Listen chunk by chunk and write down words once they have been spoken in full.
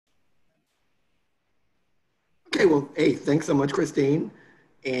Okay, well, hey, thanks so much, Christine.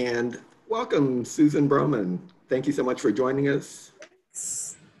 And welcome, Susan Broman. Thank you so much for joining us.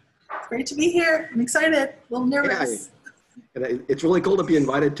 It's great to be here. I'm excited, a little Yeah, nervous. and it's really cool to be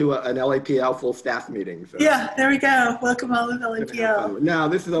invited to an LAPL full staff meeting. So Yeah, there we go. Welcome all of LAPL. now,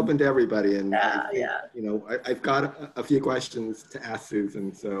 this is open to everybody. And I Yeah, think, yeah. I've got a few questions to ask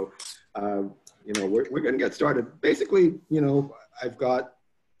Susan. So, we're going to get started. Basically, I've got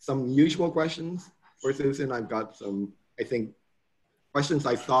some usual questions for Susan. I've got some, I think, questions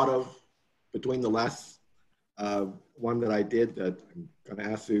I thought of between the last one that I did that I'm going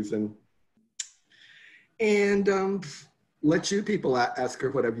to ask Susan. And let you people ask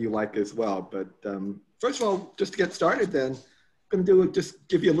her whatever you like as well. But first of all, just to get started then, I'm going to just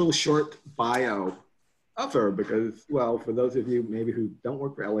give you a little short bio of her because, well, for those of you maybe who don't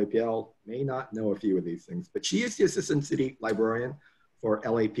work for LAPL may not know a few of these things, but she is the Assistant City Librarian for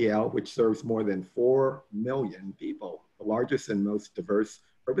LAPL, which serves more than 4 million people, the largest and most diverse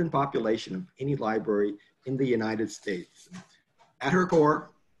urban population of any library in the United States. At her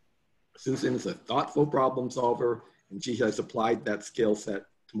core, Susan is a thoughtful problem solver, and she has applied that skill set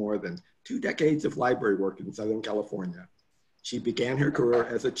to more than 2 decades of library work in Southern California. She began her career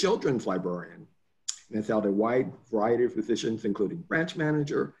as a children's librarian and has held a wide variety of positions, including branch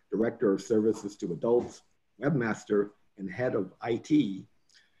manager, director of services to adults, webmaster, and head of IT.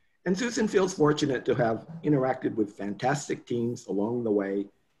 And Susan feels fortunate to have interacted with fantastic teams along the way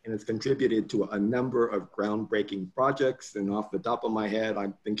and has contributed to a number of groundbreaking projects. And off the top of my head,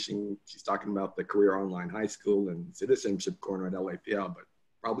 I'm thinking she's talking about the Career Online High School and Citizenship Corner at LAPL, but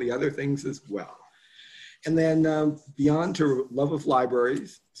probably other things as well. And then beyond her love of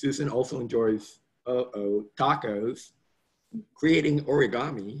libraries, Susan also enjoys tacos, creating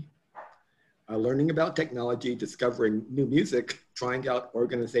origami, learning about technology, discovering new music, trying out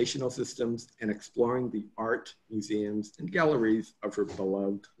organizational systems, and exploring the art, museums, and galleries of her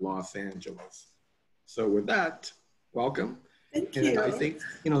beloved Los Angeles. So with that, welcome. Thank and you. I think,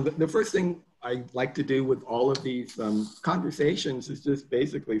 the first thing I like to do with all of these conversations is just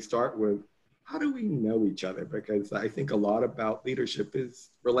basically start with, how do we know each other? Because I think a lot about leadership is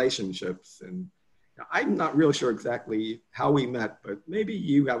relationships, and I'm not real sure exactly how we met, but maybe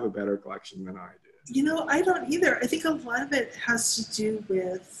you have a better collection than I do. I don't either. I think a lot of it has to do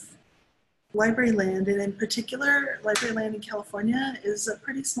with library land, and in particular, library land in California is a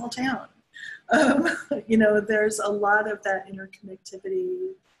pretty small town. There's a lot of that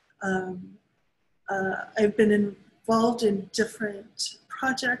interconnectivity. I've been involved in different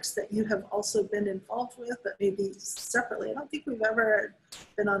projects that you have also been involved with, but maybe separately. I don't think we've ever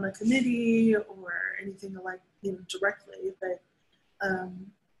been on a committee or anything like, directly, but,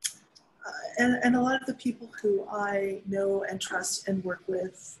 and a lot of the people who I know and trust and work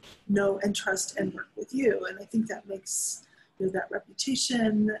with, know and trust and work with you. And I think that makes, that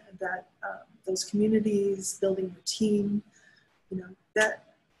reputation, that those communities, building your team,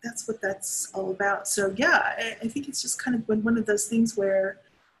 that's what that's all about. So yeah, I think it's just kind of one of those things where,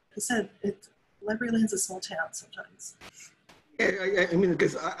 like I said, library land's a small town sometimes. Yeah, I mean,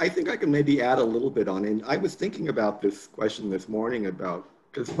 because I think I can maybe add a little bit on it. I was thinking about this question this morning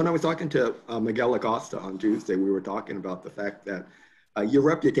because when I was talking to Miguel Acosta on Tuesday, we were talking about the fact that your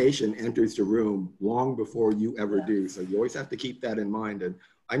reputation enters the room long before you ever do. So you always have to keep that in mind. And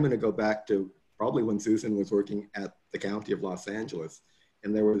I'm going to go back to probably when Susan was working at the County of Los Angeles.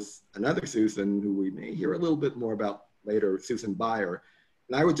 And there was another Susan who we may hear a little bit more about later, Susan Byer.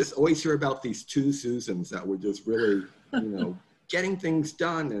 And I would just always hear about these 2 Susans that were just really, getting things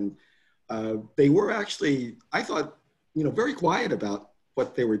done. And they were actually, I thought, very quiet about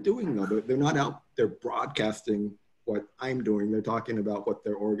what they were doing, though. They're not out there broadcasting what I'm doing. They're talking about what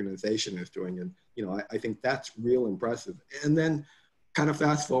their organization is doing. And, I think that's real impressive. And then kind of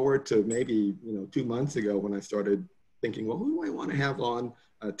fast forward to maybe, 2 months ago when I started thinking, well, who do I want to have on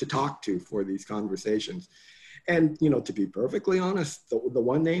to talk to for these conversations? And, to be perfectly honest, the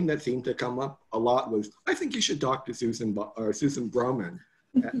one name that seemed to come up a lot was, I think you should talk to Susan Broman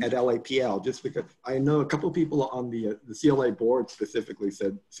at LAPL, just because I know a couple of people on the CLA board specifically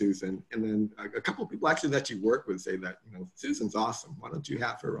said Susan, and then a couple of people actually that you work with say that, Susan's awesome. Why don't you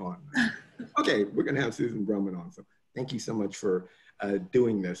have her on? Okay, we're going to have Susan Broman on. So thank you so much for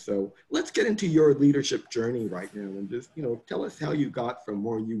doing this. So let's get into your leadership journey right now and just, tell us how you got from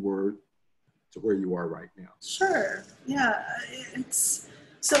where you were to where you are right now. Sure, yeah.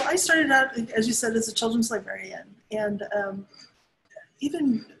 So I started out, as you said, as a children's librarian. And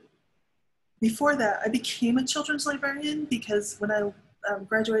even before that, I became a children's librarian because when I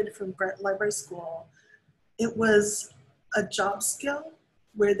graduated from library school, it was a job skill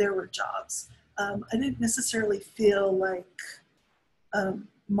where there were jobs. I didn't necessarily feel like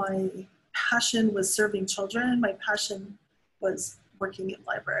my passion was serving children. My passion was working in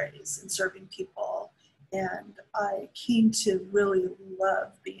libraries and serving people. And I came to really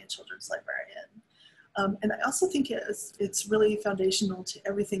love being a children's librarian. And I also think it's really foundational to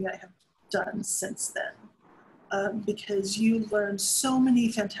everything I have done since then. Because you learn so many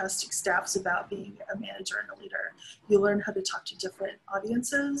fantastic staffs about being a manager and a leader. You learn how to talk to different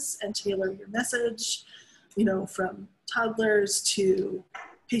audiences and tailor your message, you know, from toddlers to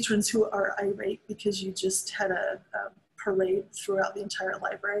patrons who are irate because you just had a parade throughout the entire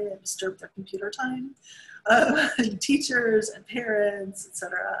library and disturbed their computer time, teachers and parents,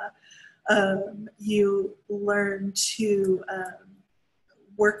 etc. You learn to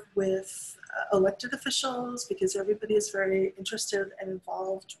work with elected officials because everybody is very interested and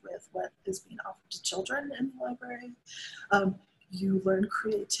involved with what is being offered to children in the library. You learn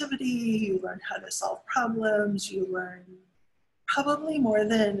creativity, you learn how to solve problems, you learn probably more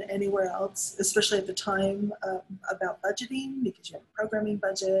than anywhere else, especially at the time, about budgeting, because you have a programming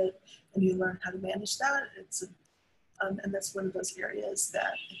budget and you learn how to manage that. And that's one of those areas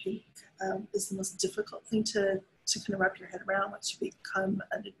that I think is the most difficult thing to kind of wrap your head around once you become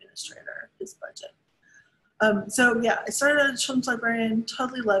an administrator, is budget. So yeah, I started as a children's librarian,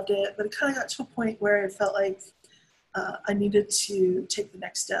 totally loved it, but it kind of got to a point where it felt like I needed to take the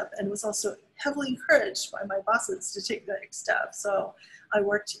next step, and was also heavily encouraged by my bosses to take the next step. So I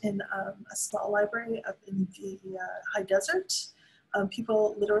worked in a small library up in the high desert.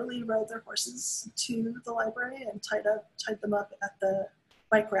 People literally rode their horses to the library and tied them up at the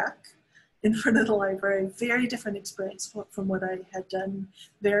bike rack in front of the library. Very different experience from what I had done.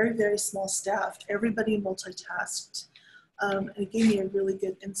 Very, very small staff, everybody multitasked. And it gave me a really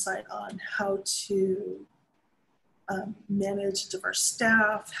good insight on how to manage diverse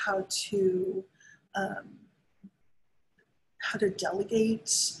staff, how to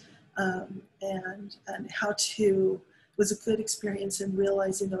delegate, and how to, it was a good experience in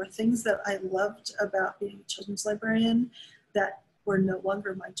realizing there were things that I loved about being a children's librarian that were no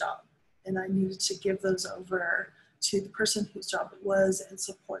longer my job. And I needed to give those over to the person whose job it was and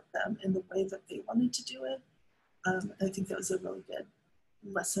support them in the way that they wanted to do it. I think that was a really good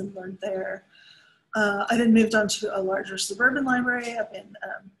lesson learned there. I then moved on to a larger suburban library up in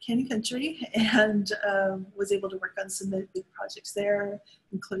Canyon Country, and was able to work on some big projects there,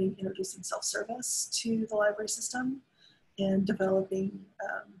 including introducing self-service to the library system and developing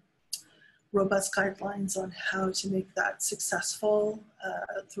robust guidelines on how to make that successful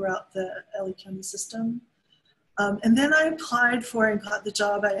throughout the LA County system. And then I applied for and got the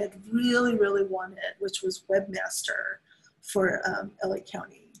job I had really, really wanted, which was webmaster for LA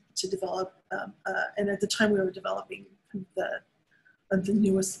County, to develop, and at the time we were developing the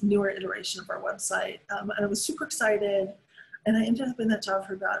newer iteration of our website. And I was super excited, and I ended up in that job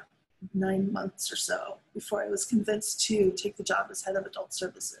for about 9 months or so before I was convinced to take the job as head of adult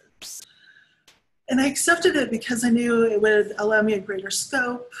services. And I accepted it because I knew it would allow me a greater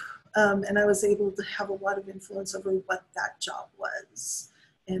scope, and I was able to have a lot of influence over what that job was.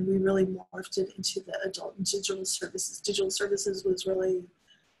 And we really morphed it into the adult and digital services. Digital services was really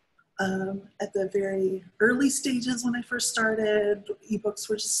at the very early stages when I first started. Ebooks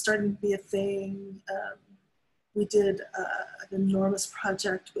were just starting to be a thing. We did an enormous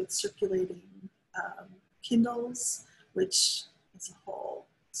project with circulating Kindles, which is a whole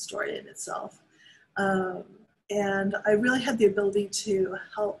story in itself. And I really had the ability to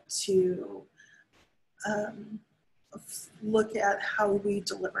help to look at how we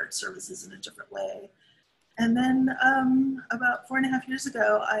delivered services in a different way. And then about 4.5 years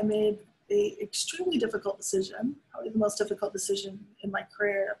ago, I made an extremely difficult decision, probably the most difficult decision in my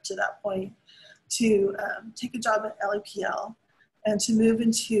career up to that point, to take a job at LAPL and to move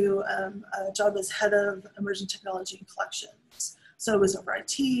into a job as head of emerging technology and collections. So it was over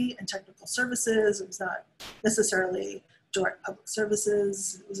IT and technical services. It was not necessarily direct public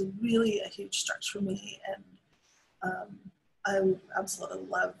services. It was really a huge stretch for me, and I absolutely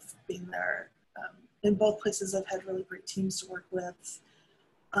love being there. In both places, I've had really great teams to work with,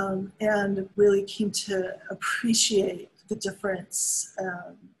 and really came to appreciate the difference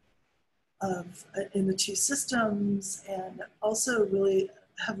in the two systems, and also really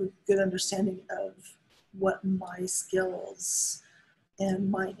have a good understanding of what my skills and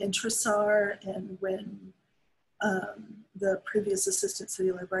my interests are. And when the previous assistant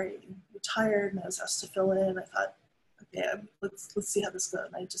city librarian retired and I was asked to fill in, I thought, okay, let's see how this goes.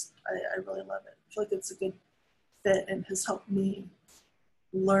 And I really love it. I feel like it's a good fit and has helped me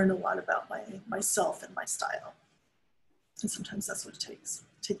learn a lot about myself and my style. And sometimes that's what it takes,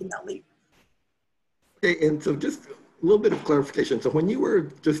 taking that leap. Okay, and so just a little bit of clarification. So when you were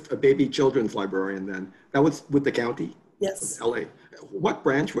just a baby children's librarian then, that was with the county of Yes. LA. What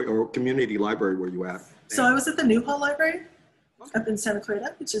branch or community library were you at So I then? was at the Newhall Library Okay. up in Santa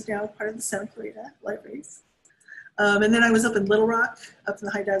Clarita, which is now part of the Santa Clarita Libraries. And then I was up in Little Rock, up in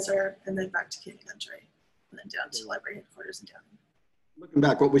the high desert, and then back to Canyon Country, and then down to library headquarters in Downey. Looking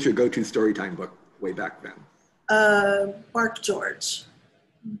back, what was your go-to story time book way back then? Bark George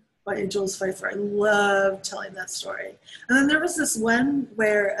by Jules Pfeiffer. I love telling that story. And then there was this one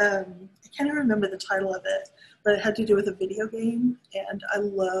where, I can't even remember the title of it, but it had to do with a video game, and I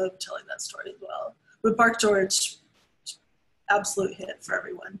love telling that story as well. But Bark George, absolute hit for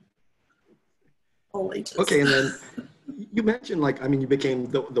everyone, all ages. Okay, and then you mentioned like, I mean, you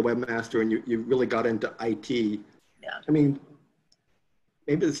became the webmaster and you really got into IT. Yeah. I mean,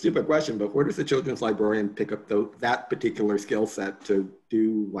 maybe it's a stupid question, but where does the children's librarian pick up that particular skill set to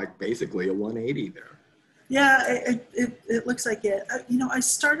do like basically a 180 there? Yeah, it looks like it. You know, I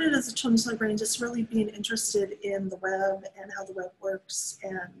started as a children's librarian just really being interested in the web and how the web works,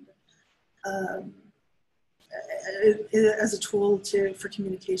 and as a tool for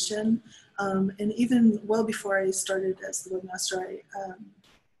communication. And even well before I started as the webmaster, I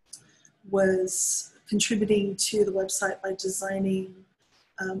was contributing to the website by designing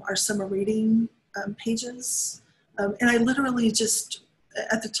our summer reading pages. And I literally just,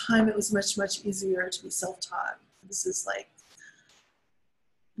 at the time, it was much, much easier to be self-taught. This is like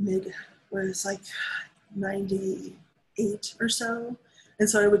where it's like 98 or so. And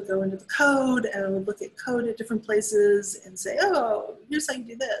so I would go into the code and I would look at code at different places and say, oh, here's how you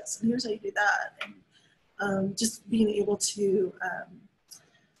do this, and here's how you do that. And just being able to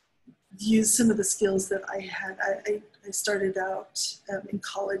use some of the skills that I had. I started out in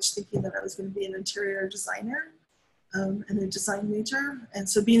college thinking that I was going to be an interior designer and a design major. And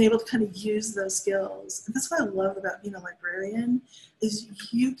so being able to kind of use those skills, and that's what I love about being a librarian, is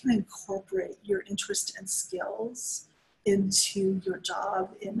you can incorporate your interest and skills into your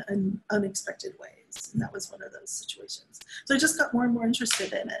job in unexpected ways. And that was one of those situations. So I just got more and more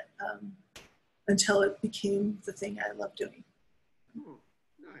interested in it until it became the thing I love doing. Oh,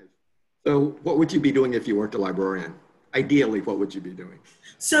 nice. So what would you be doing if you weren't a librarian? Ideally, what would you be doing?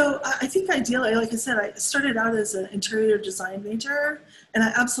 So I think ideally, like I said, I started out as an interior design major, and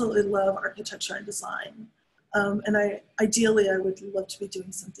I absolutely love architecture and design. And ideally, I would love to be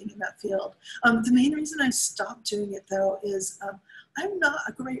doing something in that field. The main reason I stopped doing it, though, is I'm not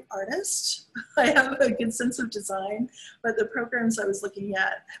a great artist. I have a good sense of design, but the programs I was looking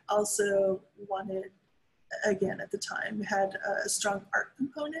at also wanted, again, at the time, had a strong art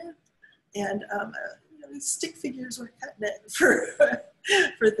component, and stick figures were cutting it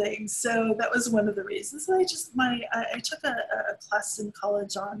for things. So that was one of the reasons. And I took a class in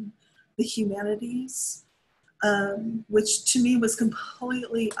college on the humanities, which to me was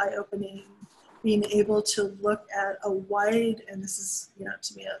completely eye-opening, being able to look at a wide, and this is,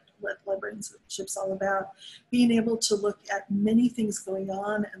 to me, what librarianship's all about, being able to look at many things going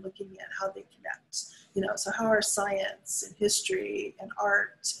on and looking at how they connect. So how are science and history and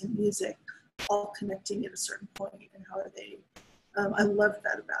art and music all connecting at a certain point, and how are they, I loved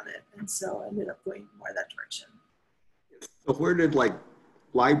that about it. And so I ended up going more that direction. So where did like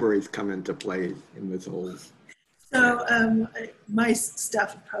libraries come into play in this whole? So my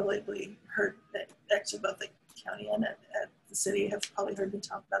staff have probably heard that, actually both the county and at the city have probably heard me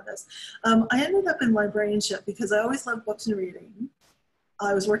talk about this. I ended up in librarianship because I always loved books and reading.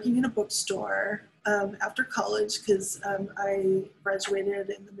 I was working in a bookstore after college because I graduated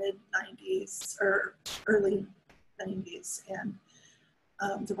in the mid-90s or early 90s, and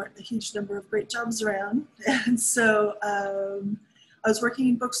there weren't a huge number of great jobs around. And so I was working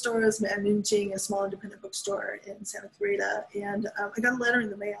in bookstores, managing a small independent bookstore in Santa Clarita, and I got a letter in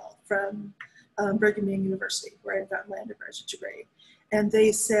the mail from Brigham Young University, where I had gotten my undergraduate degree. And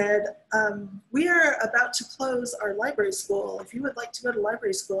they said, we are about to close our library school. If you would like to go to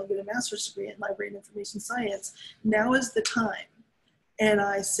library school and get a master's degree in library and information science, now is the time. And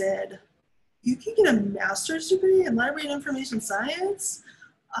I said, you can get a master's degree in library and information science?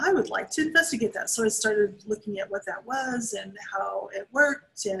 I would like to investigate that. So I started looking at what that was and how it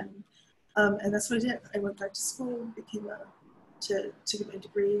worked, and that's what I did. I went back to school, to get my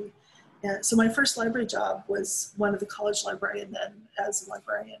degree. And so my first library job was one of the college librarian, then as a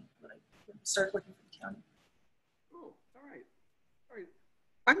librarian when I started working for the county. Oh, all right. All right.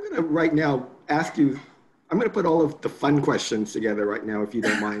 I'm going to right now ask you, I'm going to put all of the fun questions together right now, if you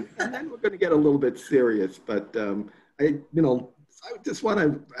don't mind. And then we're going to get a little bit serious, but I just want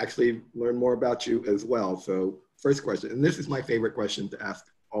to actually learn more about you as well. So first question, and this is my favorite question to ask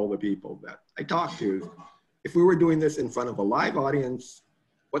all the people that I talk to. If we were doing this in front of a live audience,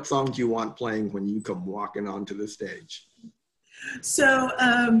 what song do you want playing when you come walking onto the stage? So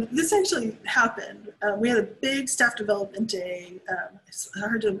this actually happened. We had a big staff development day. It's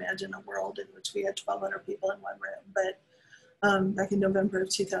hard to imagine a world in which we had 1,200 people in one room, but back in November of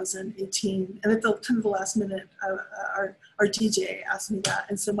 2018. And at the kind of the last minute, our DJ asked me that.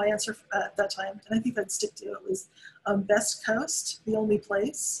 And so my answer at that time, and I think I'd stick to it, was Best Coast, The Only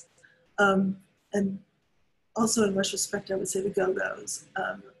Place. And also in retrospect, I would say the Go-Go's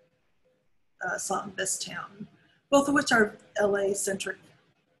song, This Town. Both of which are LA centric,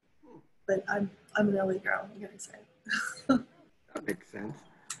 but I'm an LA girl, I'm gonna say. That makes sense.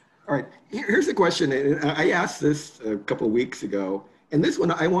 All right, here's a question. And I asked this a couple of weeks ago, and this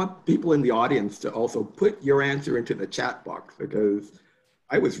one I want people in the audience to also put your answer into the chat box, because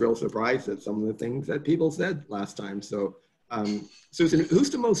I was real surprised at some of the things that people said last time. So Susan, who's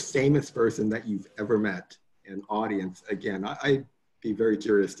the most famous person that you've ever met in audience? Again, I'd be very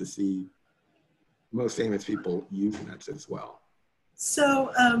curious to see most famous people you've met as well.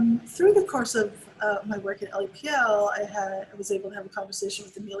 So through the course of my work at LAPL, I was able to have a conversation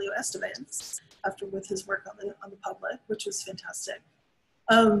with Emilio Estevez with his work on the public, which was fantastic.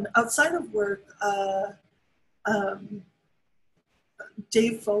 Outside of work,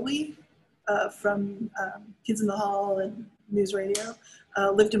 Dave Foley from Kids in the Hall and News Radio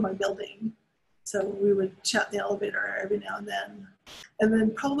lived in my building. So we would chat in the elevator every now and then. And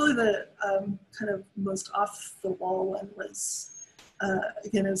then probably the kind of most off the wall one was,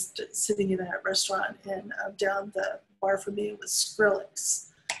 again, I was sitting in a restaurant and down the bar for me was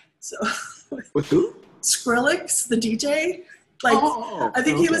Skrillex. So with who? Skrillex, the DJ. Like, I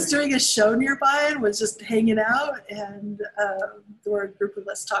think he was doing a show nearby and was just hanging out, and there were a group of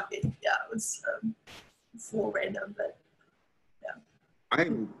us talking. Yeah, it was it's a little random, but yeah.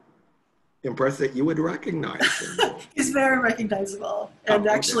 I'm impressed that you would recognize him. He's very recognizable, and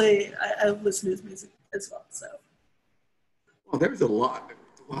actually, I listen to his music as well. So, well, there's a lot.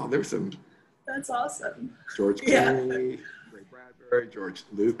 Wow, there's some. That's awesome. George Clooney, Ray Bradbury, George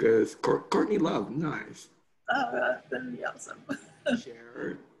Lucas, Courtney Love, nice. Oh, that'd be awesome.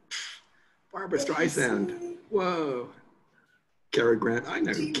 Cher, Barbara Streisand. Whoa. Cary Grant, I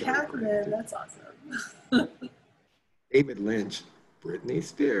know. Gene Hackman, that's awesome. David Lynch, Britney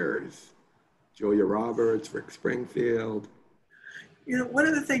Spears, Julia Roberts, Rick Springfield. You know, one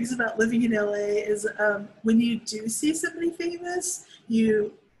of the things about living in LA is when you do see somebody famous,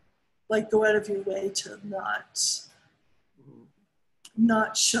 you like go out of your way to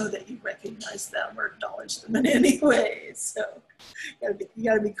not show that you recognize them or acknowledge them in any way. So you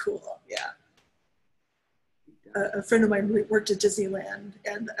gotta be cool, yeah. A friend of mine worked at Disneyland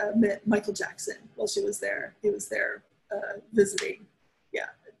and met Michael Jackson while she was there. He was there visiting. Yeah,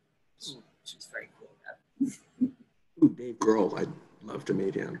 she was very cool. Ooh, Dave Grohl, I'd love to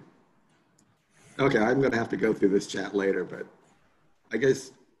meet him. Okay, I'm going to have to go through this chat later, but I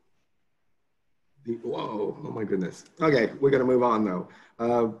guess, whoa, oh my goodness. Okay, we're going to move on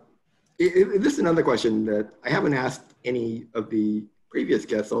though. This is another question that I haven't asked any of the previous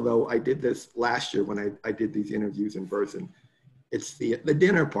guests, although I did this last year when I did these interviews in person. It's the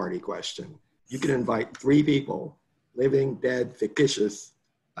dinner party question. You can invite 3 people, living, dead, fictitious,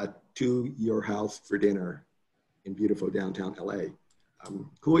 to your house for dinner in beautiful downtown LA.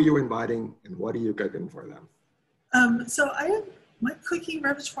 Who are you inviting and what are you cooking for them? So my cooking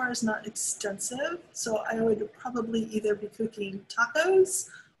repertoire is not extensive, so I would probably either be cooking tacos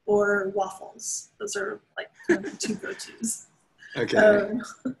or waffles. Those are like kind of 2 go-tos. Okay.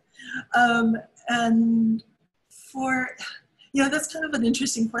 And for, you know, that's kind of an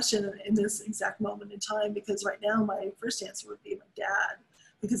interesting question in this exact moment in time, because right now my first answer would be my dad,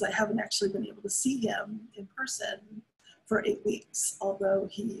 because I haven't actually been able to see him in person for 8 weeks, although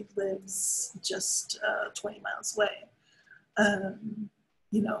he lives just 20 miles away.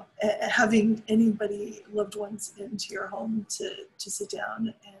 You know, having anybody, loved ones into your home to sit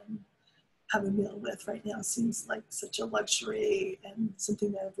down and have a meal with right now seems like such a luxury and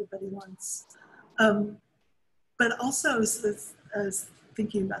something that everybody wants. But also, as I was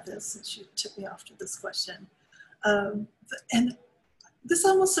thinking about this, since you took me off to this question, and this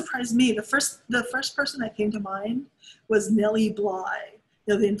almost surprised me. The first person that came to mind was Nellie Bly,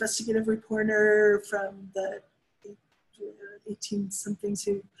 you know, the investigative reporter from the 18-somethings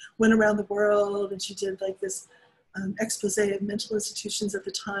who went around the world, and she did like this expose of mental institutions at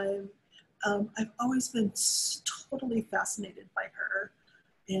the time. I've always been totally fascinated by her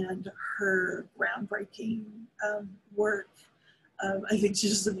and her groundbreaking work. I think she's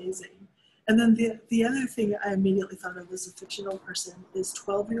just amazing. And then the other thing I immediately thought of as a fictional person is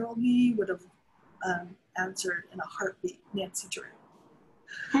 12-year-old me would have answered in a heartbeat Nancy Drew.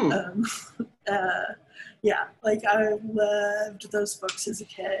 Um, yeah, like I loved those books as a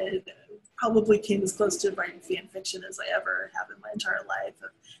kid. Probably came as close to writing fan fiction as I ever have in my entire life,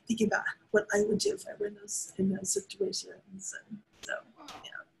 of thinking about what I would do if I were in those situations. And so,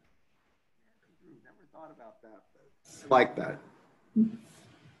 yeah. Never thought about that, but I like that.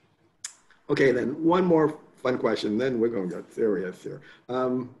 Okay, then one more fun question, then we're going to get serious here.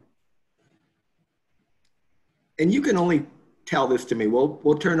 And you can only tell this to me.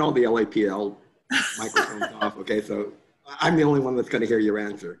 We'll turn all the LAPL microphones off. Okay, so I'm the only one that's going to hear your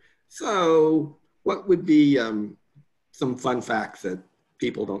answer. So, what would be some fun facts that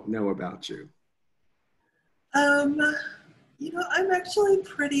people don't know about you? You know, I'm actually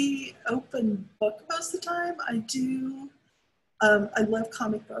pretty open book most of the time. I do. I love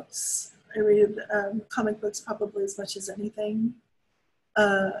comic books. I read comic books probably as much as anything,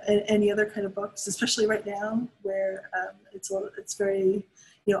 and any other kind of books, especially right now where it's very,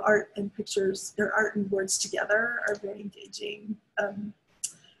 you know, art and pictures, or art and words together are very engaging.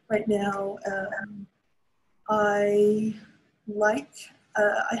 Right now, I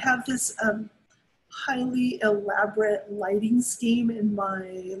have this highly elaborate lighting scheme in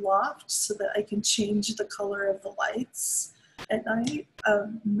my loft so that I can change the color of the lights at night.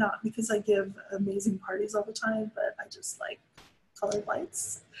 Not because I give amazing parties all the time, but I just like colored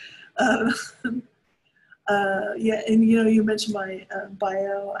lights. Yeah, and you know, you mentioned my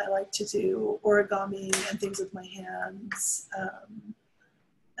bio. I like to do origami and things with my hands.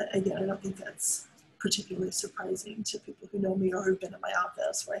 Again, I don't think that's particularly surprising to people who know me or who've been in my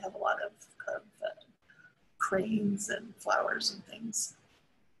office, where I have a lot of cranes and flowers and things.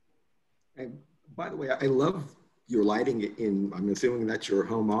 And by the way, I love your lighting in, I'm assuming that's your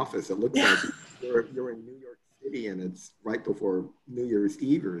home office. It looks like you're in New York City and it's right before New Year's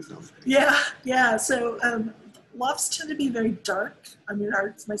Eve or something. Yeah. So lofts tend to be very dark. I mean,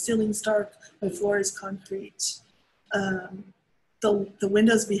 my ceiling's dark, my floor is concrete. The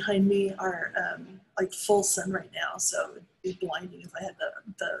windows behind me are like full sun right now, so it'd be blinding if I had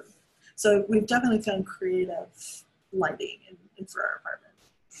the. So we've definitely found creative lighting in for our apartment.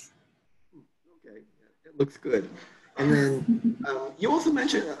 Okay, it looks good. And then you also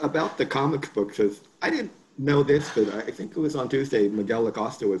mentioned about the comic books. I didn't know this, but I think it was on Tuesday, Miguel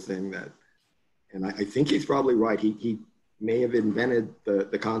Acosta was saying that, and I think he's probably right. He may have invented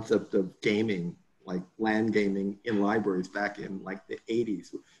the concept of gaming, like LAN gaming in libraries back in like the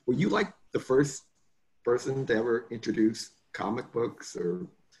 80s. Were you like the first person to ever introduce comic books or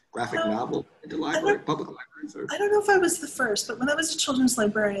graphic novels into public libraries? Or? I don't know if I was the first, but when I was a children's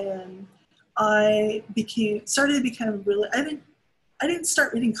librarian, I started to become really, I didn't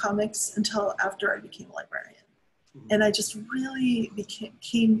start reading comics until after I became a librarian. Mm-hmm. And I just really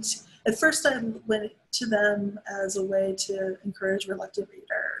at first I went to them as a way to encourage reluctant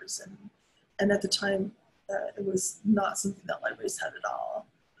readers. And at the time, it was not something that libraries had at all.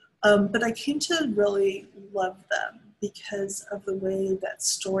 But I came to really love them because of the way that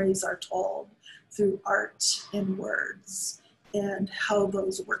stories are told through art and words and how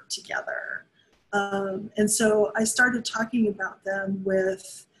those work together. And so I started talking about them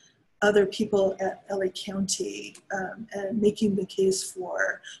with other people at LA County and making the case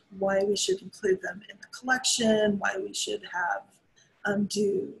for why we should include them in the collection, why we should have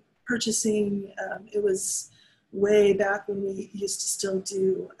do purchasing. It was way back when we used to still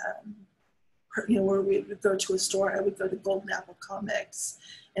do, you know, where we would go to a store. I would go to Golden Apple Comics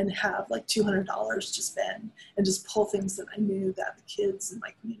and have like $200 to spend and just pull things that I knew that the kids in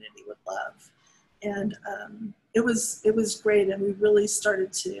my community would love. And it was great. And we really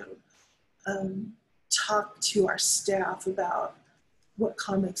started to talk to our staff about what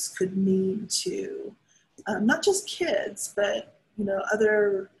comics could mean to not just kids, but, you know,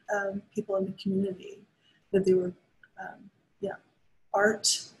 other people in the community, that they were,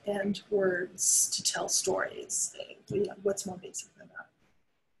 art and words to tell stories. What's more basic than that?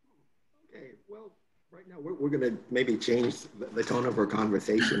 Okay, well, right now we're going to maybe change the tone of our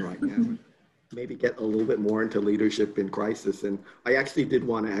conversation right now. Maybe get a little bit more into leadership in crisis. And I actually did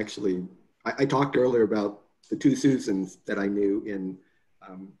want to I talked earlier about the two Susans that I knew in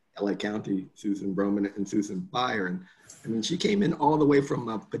LA County, Susan Broman and Susan Byer. And I mean, she came in all the way from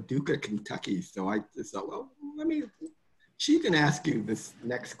Paducah, Kentucky. So I just thought, well, she can ask you this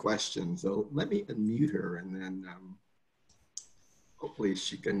next question. So let me unmute her and then hopefully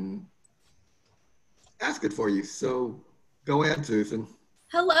she can ask it for you. So go ahead, Susan.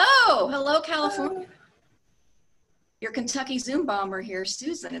 Hello, California. your Kentucky Zoom bomber here,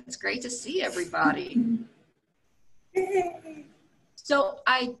 Susan. It's great to see everybody. Yay. So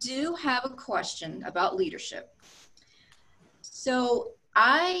I do have a question about leadership. So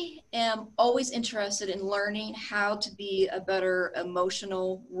I am always interested in learning how to be a better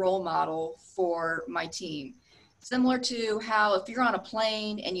emotional role model for my team. Similar to how if you're on a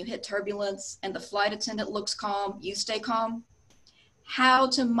plane and you hit turbulence and the flight attendant looks calm, you stay calm. How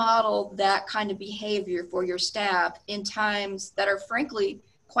to model that kind of behavior for your staff in times that are frankly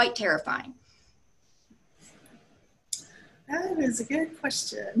quite terrifying. That is a good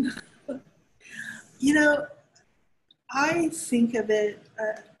question. You know, I think of it,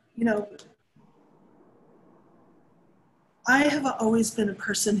 you know, I have always been a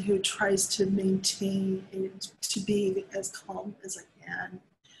person who tries to maintain and to be as calm as I can.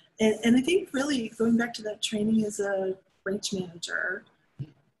 And I think really going back to that training as a branch manager,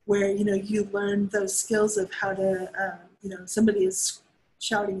 where, you know, you learn those skills of how to, you know, somebody is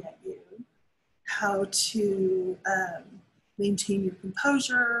shouting at you, how to maintain your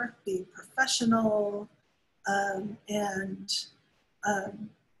composure, be professional, and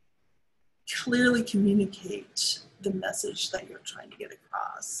clearly communicate the message that you're trying to get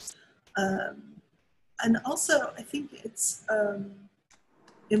across. And also, I think it's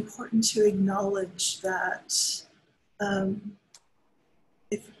important to acknowledge that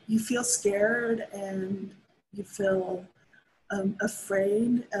if you feel scared and you feel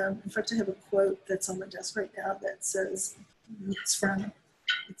afraid, in fact, I have a quote that's on my desk right now that says, it's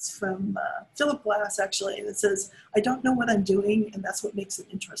from Philip Glass, actually, and it says, "I don't know what I'm doing, and that's what makes it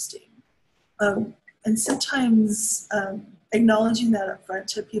interesting." And sometimes acknowledging that up front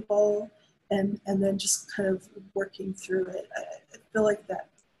to people and then just kind of working through it, I feel like that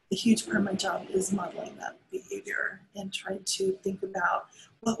a huge part of my job is modeling that behavior and trying to think about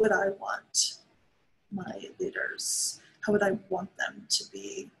what would I want my leaders, how would I want them to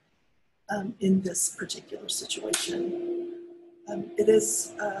be in this particular situation. It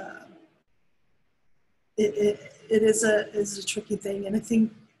is a tricky thing, and I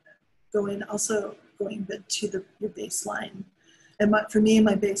think going back to your baseline, and for me,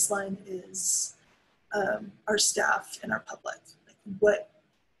 my baseline is our staff and our public. Like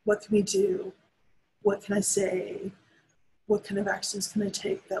what can we do? What can I say? What kind of actions can I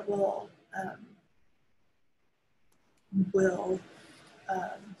take that will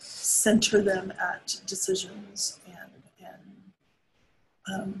center them at decisions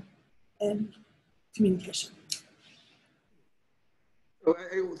and communication.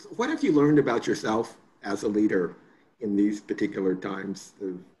 What have you learned about yourself as a leader in these particular times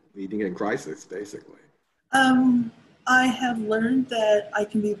of leading in crisis, basically? I have learned that I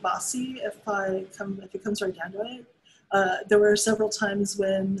can be bossy if it comes right down to it. There were several times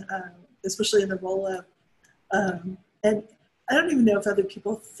when, especially in the roll-up, and I don't even know if other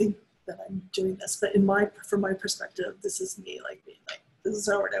people think that I'm doing this, but from my perspective, this is me like being like, this is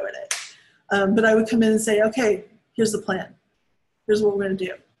how we're doing it. But I would come in and say, okay, here's the plan. Here's what we're going to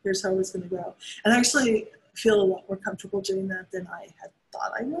do. Here's how it's going to go. And I actually feel a lot more comfortable doing that than I had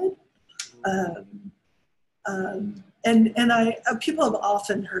thought I would. People have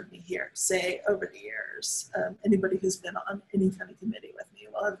often heard me say over the years, anybody who's been on any kind of committee with me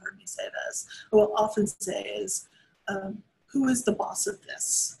will have heard me say this. What I'll often say is, who is the boss of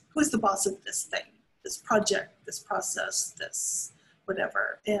this? Who is the boss of this thing, this project, this process, this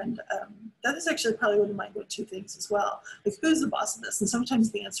whatever? And that is actually probably one of my go-to things as well. Like, who's the boss of this? And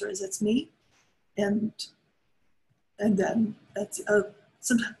sometimes the answer is it's me. And then that's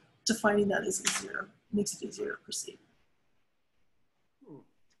sometimes defining that is easier, makes it easier to proceed.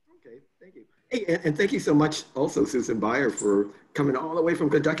 Okay, thank you. Hey, and thank you so much also, Susan Beyer, for coming all the way from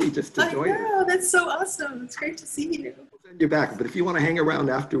Kentucky just to join us. I know, that's so awesome. It's great to see you. We'll send you back, but if you want to hang around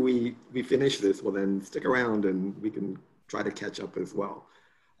after we finish this, well then stick around and we can try to catch up as well.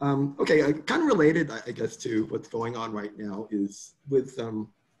 Okay, kind of related, I guess, to what's going on right now is with,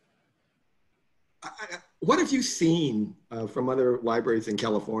 what have you seen from other libraries in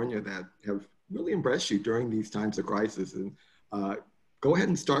California that have really impressed you during these times of crisis? And go ahead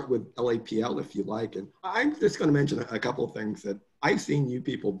and start with LAPL if you like. And I'm just going to mention a couple of things that I've seen you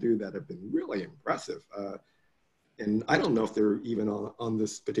people do that have been really impressive. And I don't know if they're even on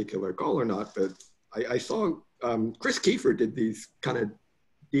this particular call or not, but I saw Chris Kiefer did these kind of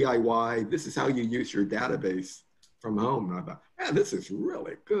DIY, this is how you use your database from home. And I thought, yeah, this is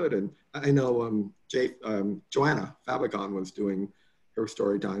really good. And I know Joanna Fabicon was doing her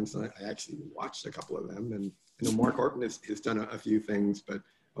story times. And I actually watched a couple of them. And I know Mark Horton has done a few things, but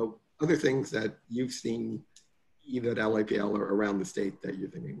other things that you've seen either at LAPL or around the state that you're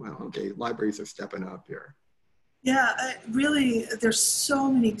thinking, wow, okay, libraries are stepping up here. Yeah, really, there's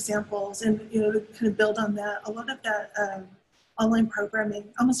so many examples, and to kind of build on that, a lot of that online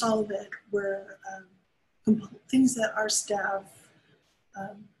programming, almost all of it, were things that our staff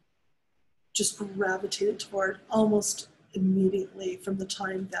um, just gravitated toward almost immediately from the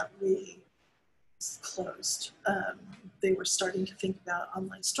time that we closed. They were starting to think about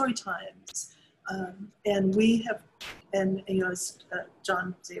online story times, and we have, and as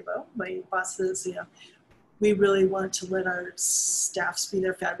John Zabo, my boss, says, we really want to let our staffs be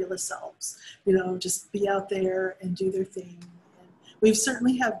their fabulous selves, just be out there and do their thing. And we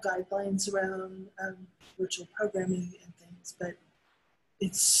certainly have guidelines around virtual programming and things, but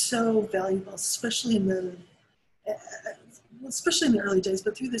it's so valuable, especially in the early days,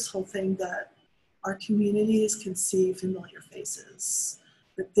 but through this whole thing, that our communities can see familiar faces,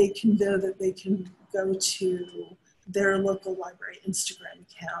 that they can know that they can go to their local library Instagram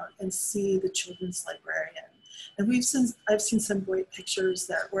account and see the children's librarian. And I've seen some great pictures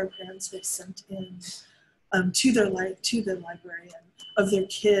where parents have sent in to their librarian of their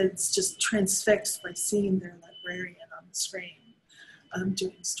kids just transfixed by seeing their librarian on the screen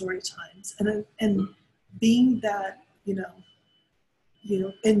doing story times, and being that in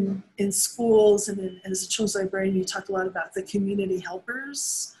schools and as a children's librarian, you talk a lot about the community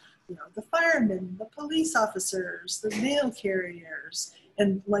helpers, the firemen, the police officers, the mail carriers,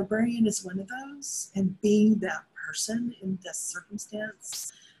 and librarian is one of those, and being that person in this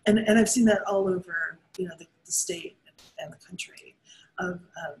circumstance. And I've seen that all over, the state and the country of,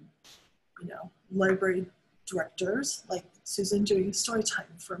 library directors like Susan doing story time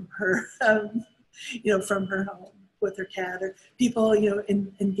from her, from her home with her cat, or people,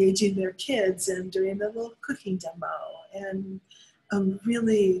 engaging their kids and doing the little cooking demo, and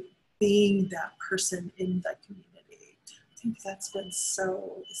really being that person in that community. I think that's been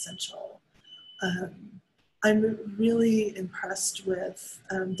so essential. I'm really impressed with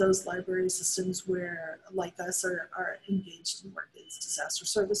those library systems where, like us, are engaged in work as disaster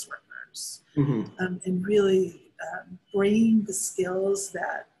service workers, and really bringing the skills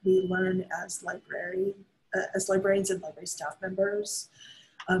that we learn as librarians and library staff members,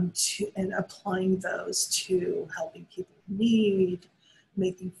 and applying those to helping people in need,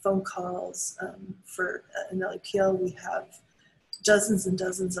 making phone calls. For an LAPL, we have dozens and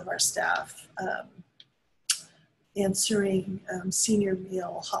dozens of our staff answering senior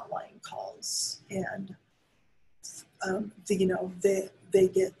meal hotline calls, and they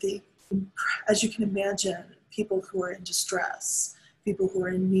get as you can imagine, people who are in distress, people who are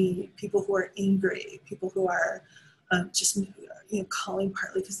in need, people who are angry, people who are just calling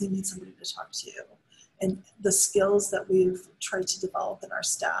partly because they need somebody to talk to. And the skills that we've tried to develop in our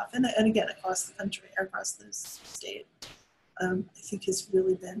staff, and again across the country, across this state, I think has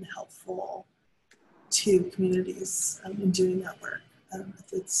really been helpful to communities in doing that work.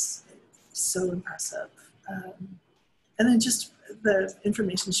 It's so impressive. And then just the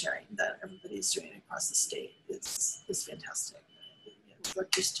information sharing that everybody's doing across the state is fantastic. Like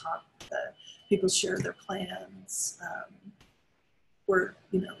just talk, people share their plans.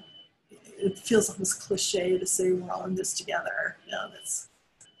 It feels almost cliche to say we're all in this together.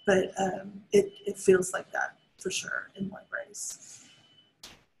 But it feels like that for sure in libraries.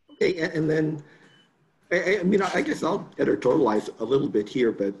 Okay, and then, I guess I'll editorialize a little bit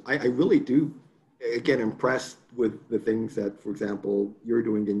here, but I really do, again, impressed with the things that, for example, you're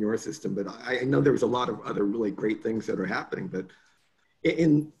doing in your system, but I know there's a lot of other really great things that are happening, but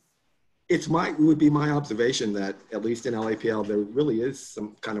it would be my observation that at least in LAPL, there really is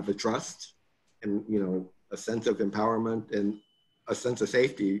some kind of a trust and, a sense of empowerment and a sense of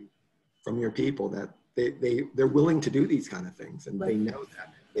safety from your people that they're willing to do these kind of things, and they know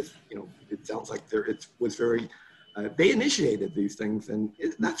that. It sounds like they initiated these things, and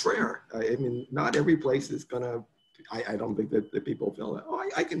that's rare. Not every place is gonna. I don't think that the people feel that,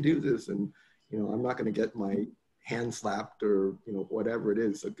 I can do this, and I'm not gonna get my hand slapped or whatever it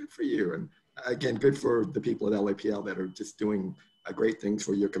is. So good for you, and again, good for the people at LAPL that are just doing great things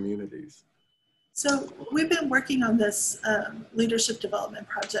for your communities. So we've been working on this leadership development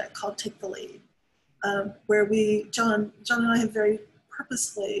project called Take the Lead, where John and I have very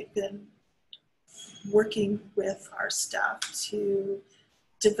purposely been working with our staff to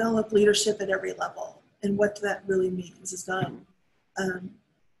develop leadership at every level. And what that really means is not,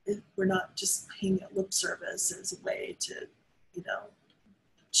 we're not just paying it lip service as a way to,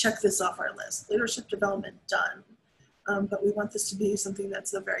 check this off our list. Leadership development done. But we want this to be something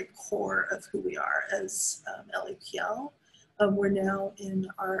that's the very core of who we are as LAPL. We're now in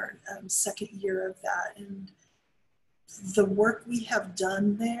our second year of that, and the work we have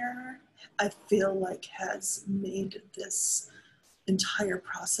done there I feel like has made this entire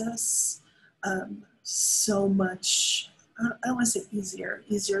process so much, I don't want to say easier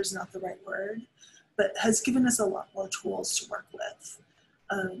is not the right word, but has given us a lot more tools to work with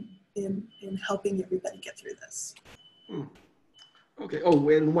in helping everybody get through this. Okay. Oh,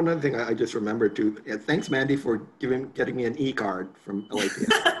 and one other thing I just remembered too. Yeah, thanks, Mandy, for getting me an e-card from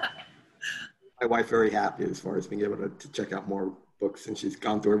LAPL. My wife very happy as far as being able to check out more books, and she's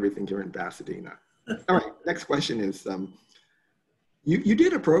gone through everything here in Pasadena. All right. Next question is, you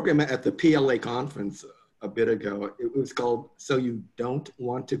did a program at the PLA conference a bit ago. It was called "So You Don't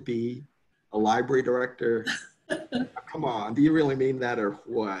Want to Be a Library Director." Come on, do you really mean that, or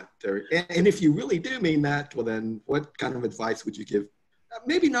what? And if you really do mean that, well then what kind of advice would you give?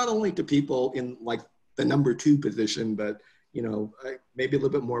 Maybe not only to people in like the number 2 position, but maybe a little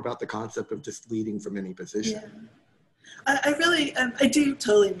bit more about the concept of just leading from any position. Yeah. I really, I do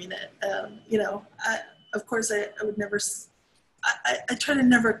totally mean it. Of course I would never, I try to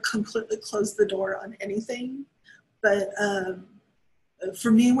never completely close the door on anything, but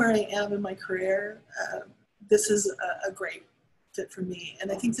for me, where I am in my career, this is a great fit for me.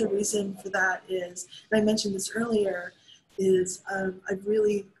 And I think the reason for that is, and I mentioned this earlier, is I've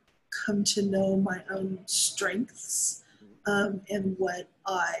really come to know my own strengths and what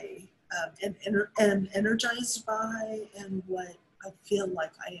I am energized by and what I feel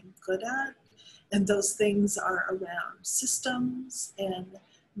like I am good at. And those things are around systems and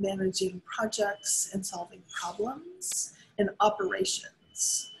managing projects and solving problems and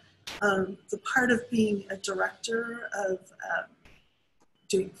operations. The part of being a director of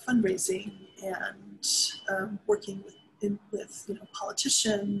doing fundraising and working with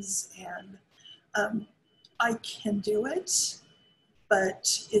politicians, and I can do it,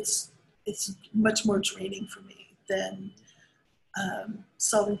 but it's much more draining for me than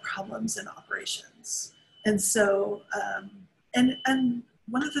solving problems and operations. And so, and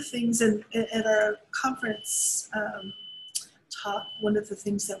one of the things at our conference talk, one of the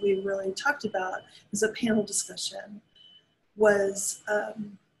things that we really talked about is a panel discussion was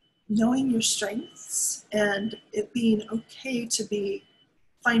knowing your strengths and it being okay to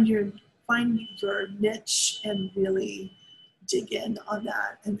find your niche and really dig in on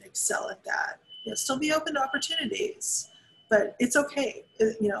that and excel at that. Still be open to opportunities, but it's okay.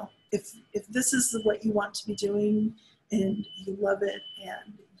 If this is what you want to be doing and you love it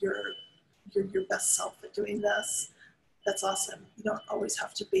and you're your best self at doing this, that's awesome. You don't always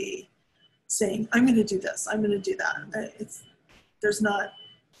have to be saying, I'm going to do this, I'm going to do that.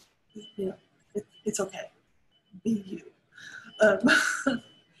 It's okay. Be you.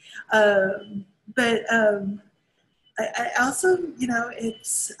 I also,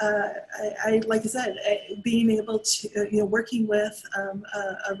 it's, like I said, being able to, working with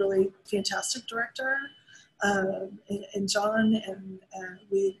a really fantastic director and John, and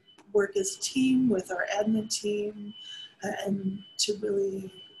we work as a team with our admin team and to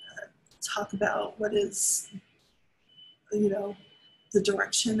really talk about what is, the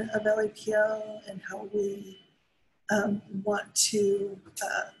direction of LAPL and how we want to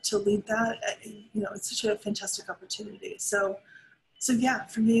lead that. It's such a fantastic opportunity. So yeah,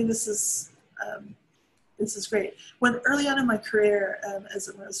 for me, this is great. When early on in my career, when I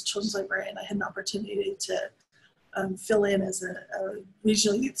was a children's librarian, I had an opportunity to fill in as a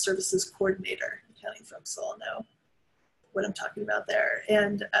regional youth services coordinator. County folks all know what I'm talking about there.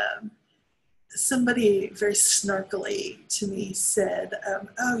 And somebody very snarkily to me said,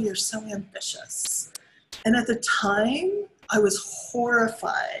 oh, you're so ambitious. And at the time, I was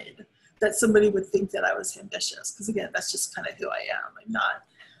horrified that somebody would think that I was ambitious. Because again, that's just kind of who I am. I'm not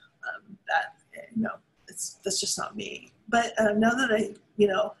that's just not me. But now that I,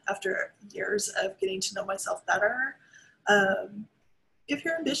 after years of getting to know myself better, if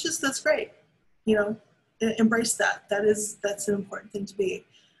you're ambitious, that's great. Embrace that. That's an important thing to be.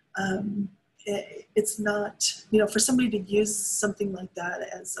 It's not, for somebody to use something like that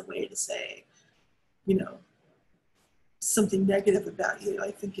as a way to say, something negative about you,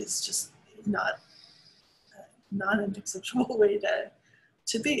 I think is just not an acceptable way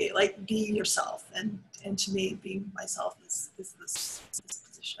to be. Like, be yourself, and to me, being myself is this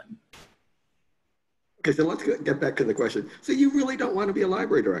position. Okay, so let's get back to the question. So you really don't want to be a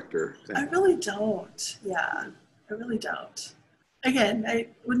library director? I really don't. Yeah, I really don't. Again, I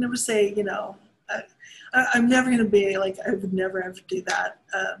would never say, I'm never going to be like, I would never ever do that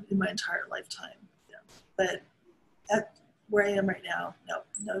in my entire lifetime. But at where I am right now,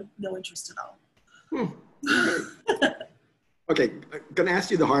 no interest at all. Okay, I'm going to ask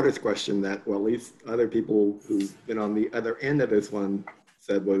you the hardest question that, well, at least other people who've been on the other end of this one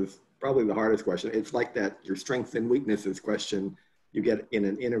said was probably the hardest question. It's like that your strengths and weaknesses question you get in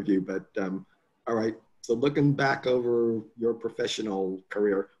an interview. But all right, so looking back over your professional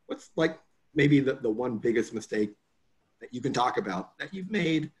career, what's like maybe the one biggest mistake that you can talk about that you've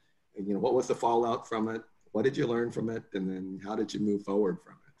made? And, you know, what was the fallout from it? What did you learn from it? And then how did you move forward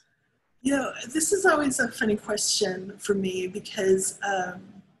from it? You know, this is always a funny question for me because,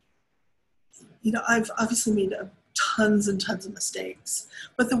 you know, I've obviously made tons and tons of mistakes,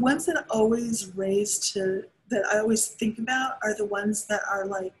 but the ones that I always think about are the ones that are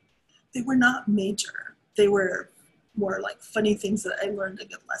like, they were not major. They were more like funny things that I learned a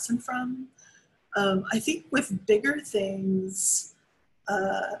good lesson from. I think with bigger things,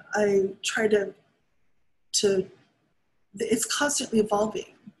 I try to it's constantly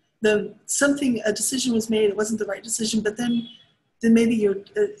evolving. A decision was made, it wasn't the right decision, but then maybe you're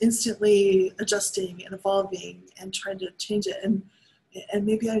instantly adjusting and evolving and trying to change it. And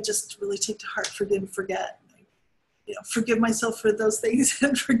maybe I just really take to heart, forgive and forget. You know, forgive myself for those things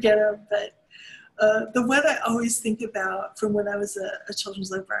and forget them. But the one I always think about from when I was a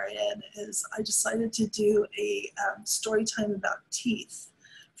children's librarian is I decided to do a story time about teeth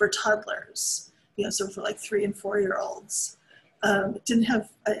for toddlers. You know, so for like 3 and 4-year-olds. I don't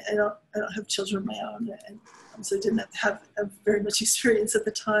have children of my own, and so I didn't have very much experience at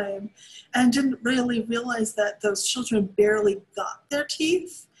the time, and didn't really realize that those children barely got their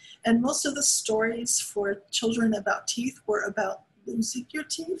teeth. And most of the stories for children about teeth were about losing your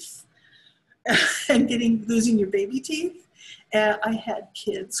teeth and losing your baby teeth. And I had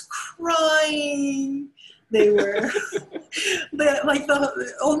kids crying. They were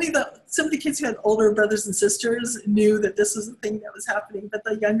some of the kids who had older brothers and sisters knew that this was the thing that was happening, but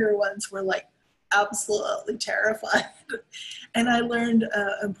the younger ones were like absolutely terrified. And I learned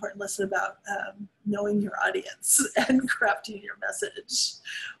an important lesson about knowing your audience and crafting your message.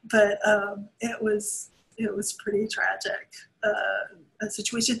 But it was pretty tragic, a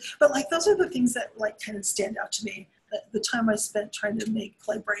situation. But like those are the things that like kind of stand out to me. The time I spent trying to make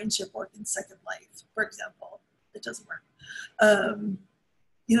librarianship work in Second Life, for example, it doesn't work.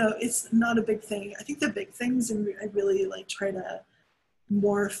 You know, it's not a big thing. I think the big things, and I really like try to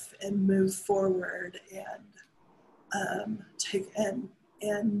morph and move forward and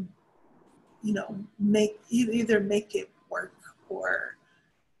you know, either make it work or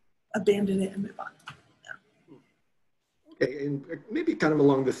abandon it and move on. Yeah. Okay, and maybe kind of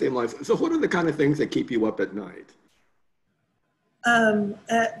along the same lines. So what are the kind of things that keep you up at night?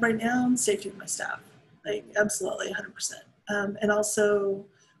 Right now, safety of my staff, like absolutely 100%. And also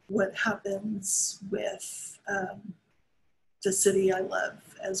what happens with the city I love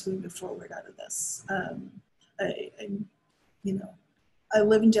as we move forward out of this. You know, I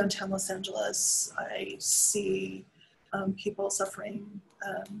live in downtown Los Angeles. I see people suffering,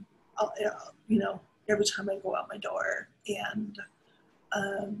 you know, every time I go out my door, and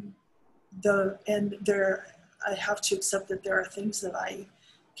I have to accept that there are things that I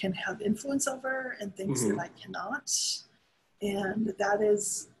can have influence over and things that I cannot. And that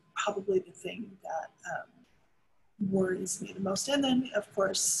is probably the thing that worries me the most. And then, of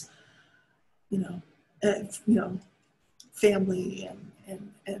course, you know, family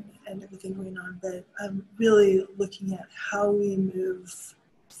and everything going on. But I'm really looking at how we move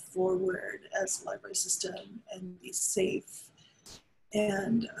forward as a library system and be safe.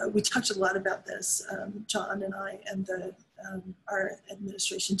 And we talked a lot about this, John and I and our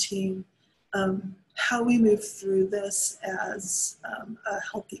administration team, how we move through this as a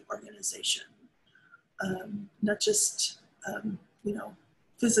healthy organization, not just you know,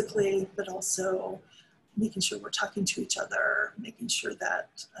 physically, but also making sure we're talking to each other, making sure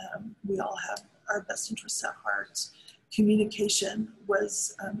that we all have our best interests at heart. Communication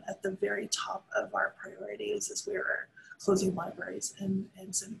was at the very top of our priorities as we were closing libraries and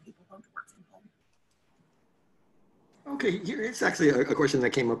sending people home to work from home. Okay, here's actually a question that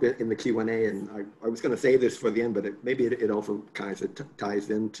came up in the Q&A, and I was going to say this for the end, but maybe it also kind of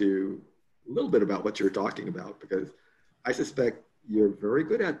ties into a little bit about what you're talking about, because I suspect you're very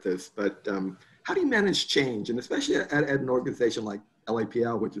good at this, but how do you manage change? And especially at an organization like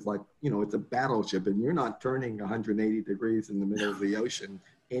LAPL, which is like, you know, it's a battleship, and you're not turning 180 degrees in the middle of the ocean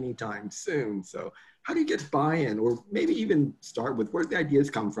anytime soon. So how do you get buy-in, or maybe even start with where the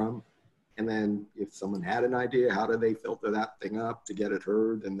ideas come from? And then if someone had an idea, how do they filter that thing up to get it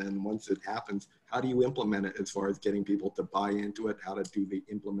heard? And then once it happens, how do you implement it as far as getting people to buy into it, how to do the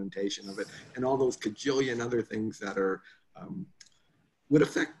implementation of it, and all those cajillion other things that are would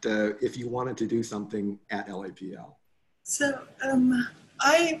affect if you wanted to do something at LAPL? So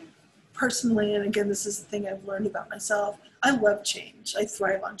I personally, and again, this is the thing I've learned about myself, I love change. I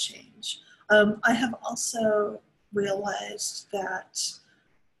thrive on change. I have also realized that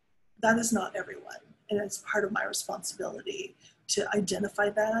that is not everyone, and it's part of my responsibility to identify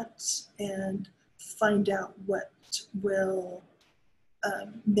that and find out what will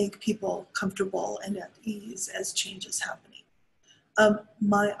make people comfortable and at ease as change is happening.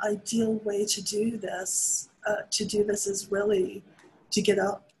 My ideal way to do this is really to get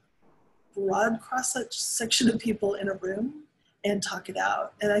a broad cross-section of people in a room and talk it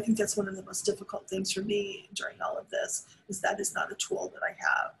out. And I think that's one of the most difficult things for me during all of this, is that is not a tool that I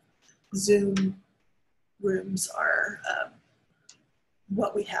have. Zoom rooms are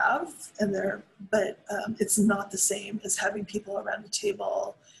what we have, but it's not the same as having people around a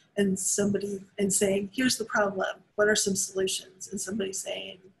table and saying, here's the problem, what are some solutions? And somebody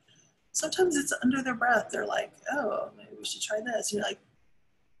saying, sometimes it's under their breath, they're like, oh, maybe we should try this. And you're like,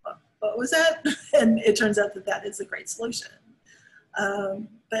 what was that? And it turns out that that is a great solution.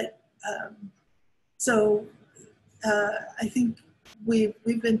 So I think we've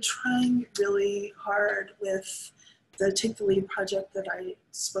been trying really hard with the Take the Lead project that I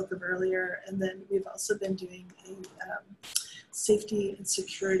spoke of earlier, and then we've also been doing a safety and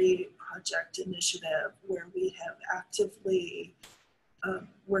security project initiative where we have actively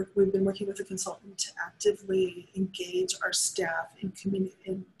we've been working with a consultant to actively engage our staff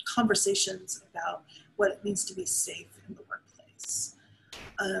in conversations about what it means to be safe in the workplace,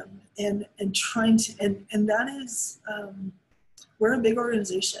 and trying to and that is we're a big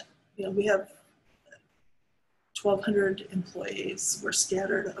organization. You know, we have 1,200 employees. We're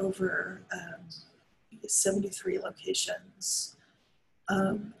scattered over 73 locations,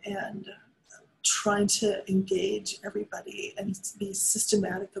 and trying to engage everybody and be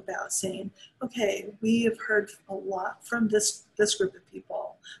systematic about saying, okay, we have heard a lot from this group of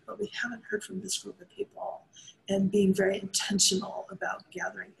people, but we haven't heard from this group of people, and being very intentional about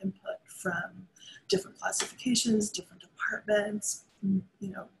gathering input from different classifications, different departments, you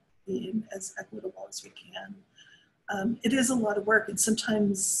know, being as equitable as we can. It is a lot of work, and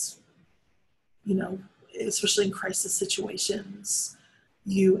sometimes, you know, especially in crisis situations,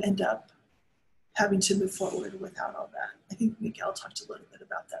 you end up having to move forward without all that. I think Miguel talked a little bit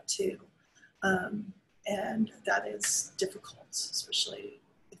about that too. And that is difficult, especially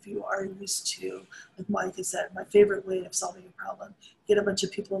if you are used to, like Monica said, my favorite way of solving a problem, get a bunch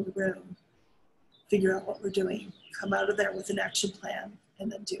of people in the room, figure out what we're doing, come out of there with an action plan,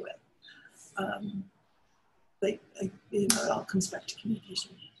 and then do it. But you know, it all comes back to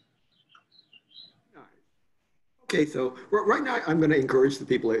communication. Okay, so right now I'm going to encourage the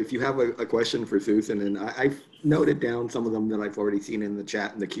people, if you have a question for Susan, and I've noted down some of them that I've already seen in the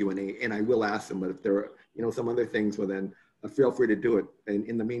chat and the Q&A, and I will ask them, but if there are, you know, some other things, well then feel free to do it. And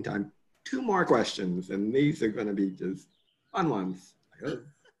in the meantime, 2 more questions, and these are going to be just fun ones.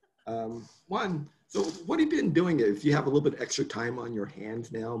 One, so what have you been doing if you have a little bit extra time on your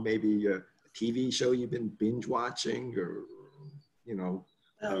hands now, maybe a TV show you've been binge watching, or, you know,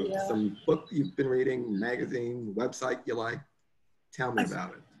 some book you've been reading, magazine, website you like? Tell me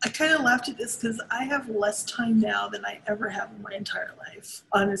about it. I kind of laughed at this because I have less time now than I ever have in my entire life,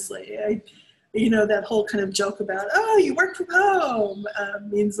 honestly. You know, that whole kind of joke about, oh, you work from home,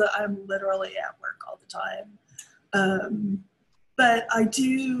 means that I'm literally at work all the time. But I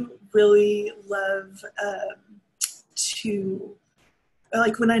do really love to,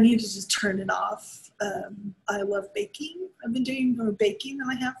 like when I need to just turn it off, I love baking. I've been doing more baking than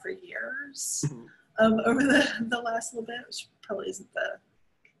I have for years over the last little bit, which probably isn't the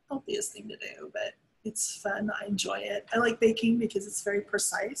healthiest thing to do, but it's fun. I enjoy it. I like baking because it's very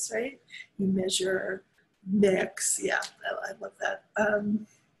precise, right? You measure, mix. Yeah, I love that.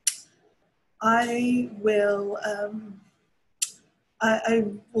 I will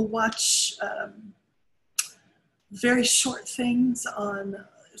watch very short things on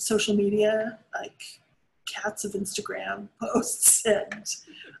social media, like cats of Instagram posts and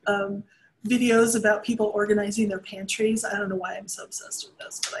videos about people organizing their pantries. I don't know why I'm so obsessed with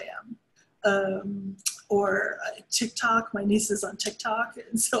those, but I am. Or TikTok, my niece is on TikTok,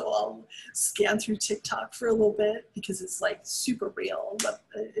 and so I'll scan through TikTok for a little bit because it's like super real, but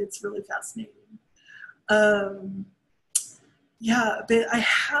it's really fascinating. Yeah, but I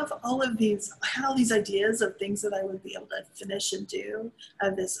have all these ideas of things that I would be able to finish and do. I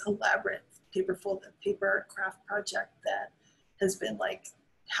have this elaborate paper craft project that has been like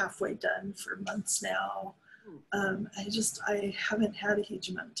halfway done for months now. I haven't had a huge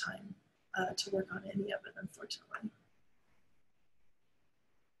amount of time to work on any of it, unfortunately.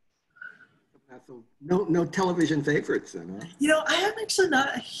 So no television favorites then, huh? You know, I am actually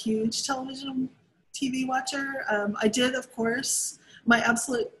not a huge television TV watcher. I did, of course, my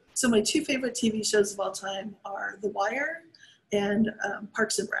two favorite TV shows of all time are The Wire and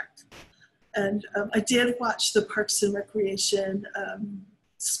Parks and Rec. And I did watch the Parks and Recreation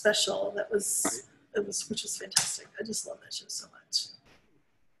special which was fantastic. I just love that show so much.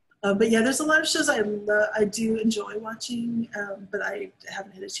 But yeah, there's a lot of shows I do enjoy watching, but I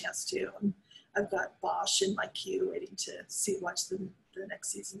haven't had a chance to. I've got Bosch in my queue waiting to watch the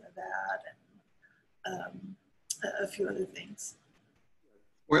next season of that, and a few other things.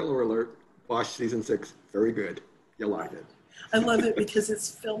 Spoiler alert, Bosch season 6, very good. You'll like it. I love it because it's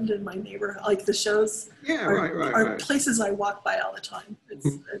filmed in my neighborhood. Like the shows are places I walk by all the time.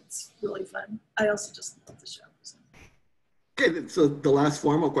 It's really fun. I also just love the show. So. Okay, so the last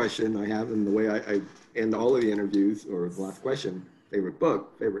formal question I have, and the way I end all of the interviews, or the last question, favorite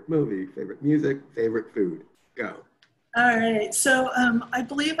book, favorite movie, favorite music, favorite food. Go. All right. So I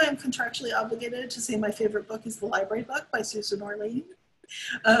believe I'm contractually obligated to say my favorite book is The Library Book by Susan Orlean.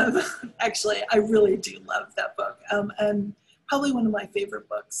 Actually, I really do love that book. And probably one of my favorite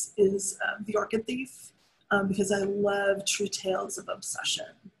books is The Orchid Thief, because I love true tales of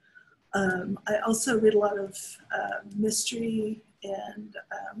obsession. I also read a lot of mystery, and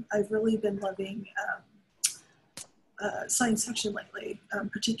I've really been loving science fiction lately,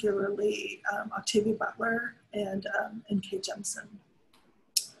 particularly Octavia Butler and K. Jemisin.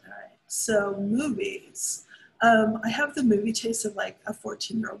 All right, so movies. I have the movie taste of like a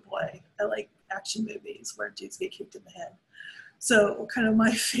 14-year-old boy. I like action movies where dudes get kicked in the head. So kind of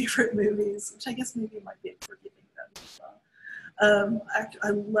my favorite movies, which I guess maybe might be forgiving them as well. I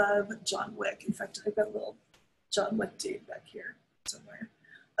love John Wick. In fact, I've got a little John Wick dude back here somewhere.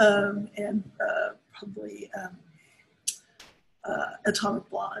 And probably Atomic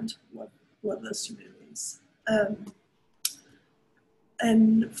Blonde. Love those two movies.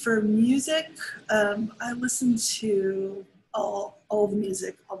 And for music, I listen to all the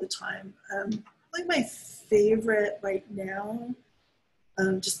music all the time. Like my favorite right now,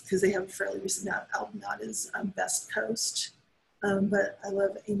 just because they have a fairly recent album out, is Best Coast. But I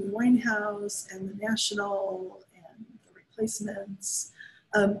love Amy Winehouse and The National and The Replacements.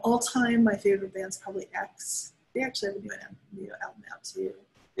 All time, my favorite band's probably X. They actually have a new album out too.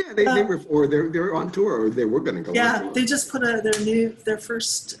 Yeah, they're on tour, or they were going to go. Yeah, they just put their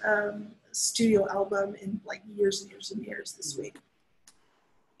first studio album in like years and years and years this week.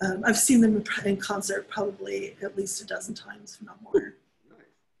 I've seen them in concert probably at least a dozen times, if not more.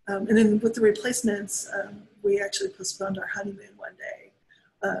 Nice. And then with The Replacements, we actually postponed our honeymoon one day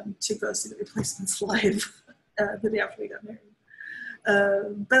to go see The Replacements live the day after we got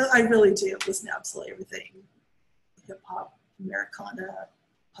married. But I really do listen to absolutely everything: hip hop, Americana,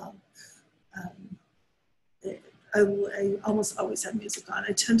 punk. I almost always have music on.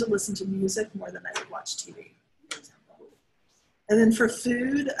 I tend to listen to music more than I would watch TV, for example. And then for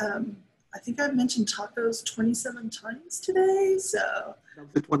food, I think I've mentioned tacos 27 times today. So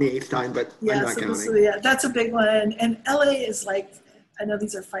that's the 28th time, but yeah, I'm not counting. Yeah, that's a big one. And LA is like, I know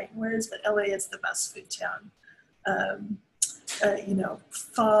these are fighting words, but LA is the best food town. You know,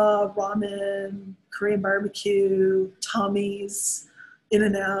 pho, ramen, Korean barbecue, Tommy's,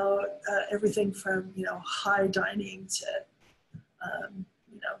 In-N-Out, everything from, you know, high dining to,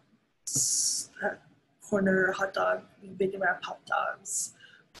 you know, corner hot dog, bacon wrap hot dogs.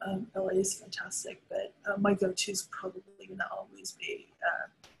 LA is fantastic, but my go-to is probably going to always be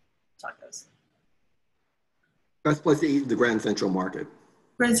tacos. Best place to eat, the Grand Central Market.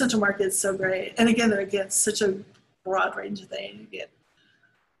 Grand Central Market is so great. And again, they get such a broad range of things. You get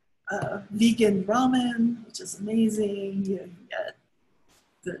vegan ramen, which is amazing. You get,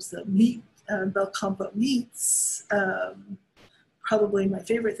 there's the meat, Bel Campo meats. Probably my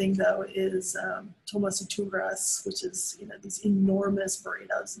favorite thing though is Tomas y Churras, which is, you know, these enormous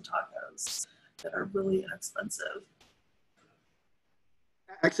burritos and tacos that are really inexpensive.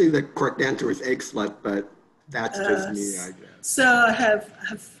 Actually, the correct answer is egg slut, but that's just me, I guess. So I have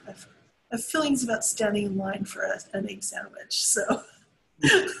feelings about standing in line for an egg sandwich. So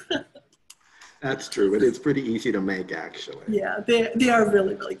that's true. It is pretty easy to make, actually. Yeah, they are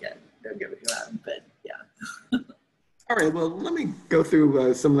really, really good. Don't get me wrong, but yeah. All right, well, let me go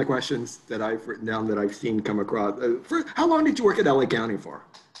through some of the questions that I've written down that I've seen come across. First, how long did you work at LA County for?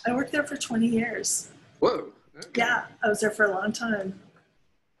 I worked there for 20 years. Whoa. Okay. Yeah, I was there for a long time.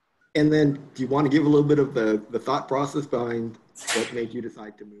 And then do you want to give a little bit of the thought process behind what made you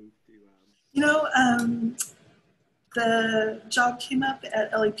decide to move to? You know, the job came up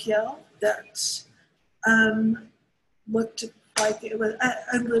at LAPL that looked like it was,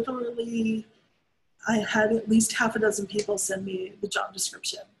 I literally I had at least half a dozen people send me the job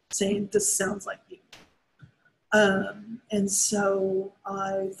description saying, this sounds like you. And so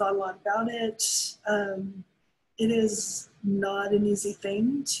I thought a lot about it. It is not an easy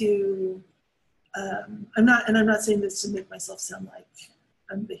thing to, I'm not saying this to make myself sound like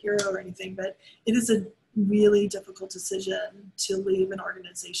I'm the hero or anything, but it is a really difficult decision to leave an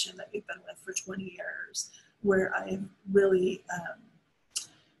organization that we've been with for 20 years, where I really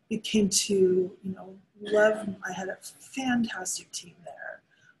came to, love. I had a fantastic team there,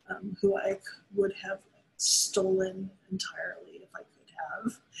 who I would have stolen entirely if I could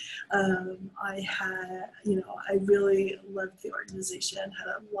have. I really loved the organization, had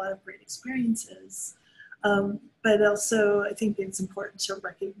a lot of great experiences. But also, I think it's important to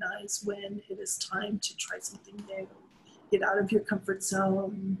recognize when it is time to try something new, get out of your comfort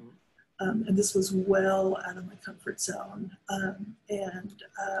zone. And this was well out of my comfort zone, and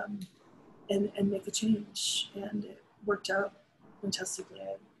make a change. And it worked out fantastically.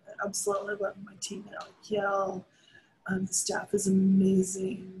 I absolutely love my team at LAPL. The staff is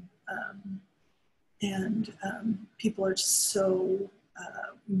amazing. And people are just so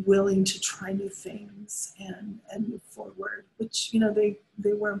willing to try new things and move forward, which, they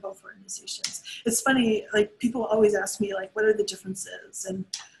were in both organizations. It's funny, like, people always ask me, like, what are the differences? And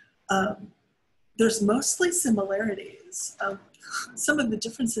there's mostly similarities. Some of the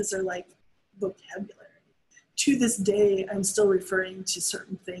differences are like vocabulary. To this day, I'm still referring to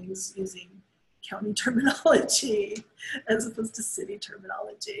certain things using county terminology as opposed to city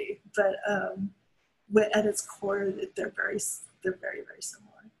terminology. But at its core, they're very, very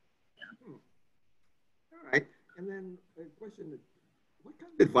similar. Yeah. All right. And then a question: what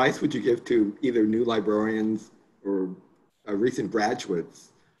kind of advice would you give to either new librarians or recent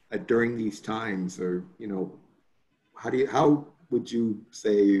graduates during these times? Or how would you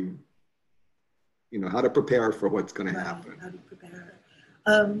say, how to prepare for what's going to happen? How to prepare?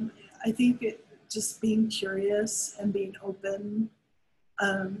 I think just being curious and being open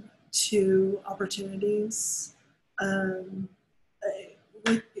to opportunities.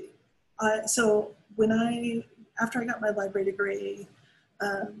 So after I got my library degree,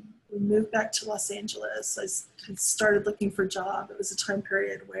 we moved back to Los Angeles. I started looking for a job. It was a time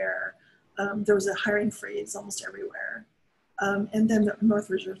period where there was a hiring freeze almost everywhere. And then the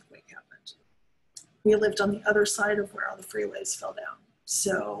Northridge earthquake happened. We lived on the other side of where all the freeways fell down.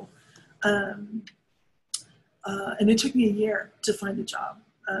 So, and it took me a year to find a job.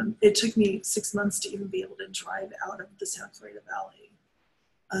 It took me 6 months to even be able to drive out of the Santa Clarita Valley.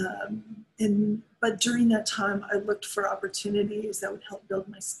 But during that time, I looked for opportunities that would help build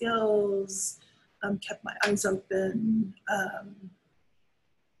my skills, kept my eyes open.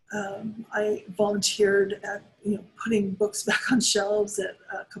 I volunteered at, putting books back on shelves at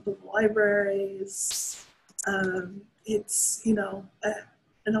a couple of libraries. It's,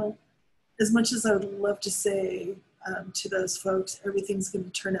 as much as I would love to say to those folks, everything's going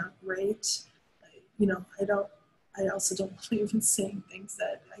to turn out great, I also don't believe in saying things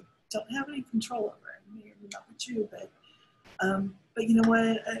that I don't have any control over. It may or may not be true, but you know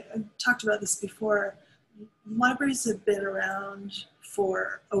what? I talked about this before. Libraries have been around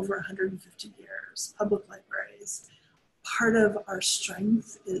for over 150 years, public libraries. Part of our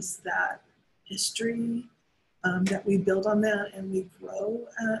strength is that history, that we build on that and we grow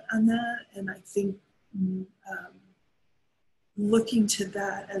on that. And I think looking to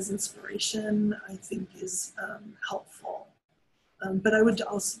that as inspiration, I think is helpful. But I would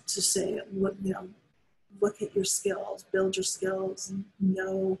also just say, look at your skills, build your skills,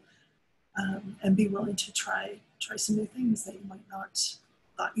 and be willing to try some new things that you might not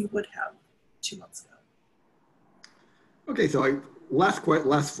thought you would have 2 months ago. Okay, so last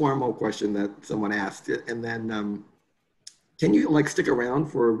formal question that someone asked, and then can you stick around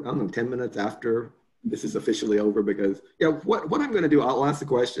for 10 minutes after this is officially over? Because what I'm going to do, I'll ask the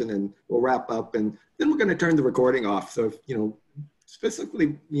question and we'll wrap up, and then we're going to turn the recording off. So if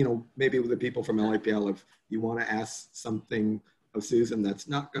specifically, maybe with the people from LAPL, if you want to ask something of Susan that's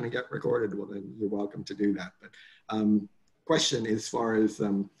not going to get recorded, well, then you're welcome to do that. But question as far as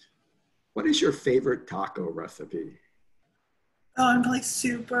what is your favorite taco recipe? Oh, I'm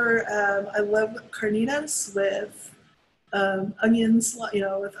super, I love carnitas with onions,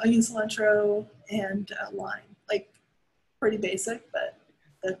 with onion, cilantro, and lime. Pretty basic, but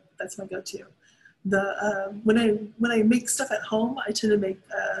that's my go-to. When I make stuff at home, I tend to make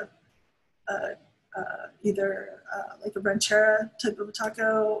either like a ranchera type of a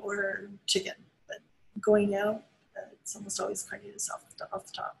taco or chicken. But going out, it's almost always carnitas off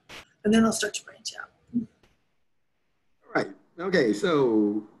the top. And then I'll start to branch out. All right. Okay.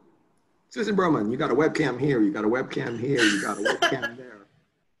 So Susan Broman, you got a webcam here, you got a webcam here, you got a webcam there.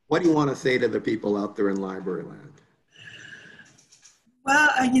 What do you want to say to the people out there in library land? Well,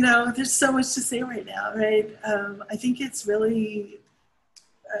 there's so much to say right now, right? I think it's really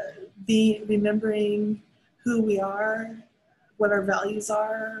remembering who we are, what our values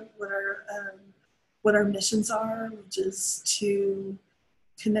are, what our missions are, which is to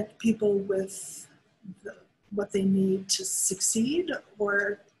connect people with what they need to succeed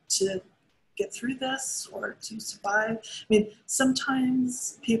or to get through this or to survive. I mean,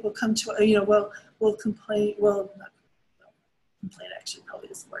 sometimes people come to, we'll complain, not complain actually probably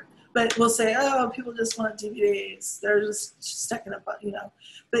doesn't work, but we'll say, oh, people just want DVDs. They're just stuck in a butt,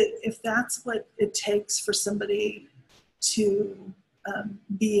 But if that's what it takes for somebody to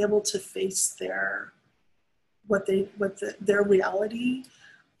be able to face their reality,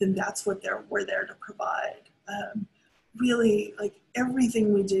 then that's what we're there to provide. Really, like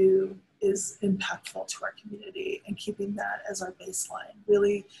everything we do is impactful to our community, and keeping that as our baseline,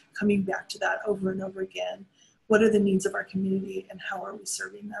 really coming back to that over and over again. What are the needs of our community and how are we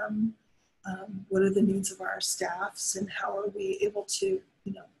serving them? What are the needs of our staffs and how are we able to,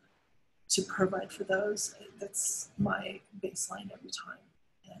 to provide for those? That's my baseline every time.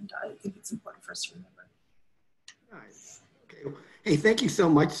 And I think it's important for us to remember. Nice. Okay. Hey, thank you so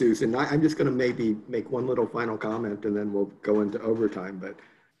much, Susan. I'm just going to maybe make one little final comment and then we'll go into overtime. But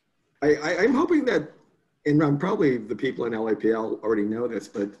I'm hoping that, and probably the people in LAPL already know this,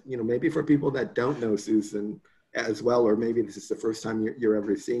 but maybe for people that don't know Susan as well, or maybe this is the first time you're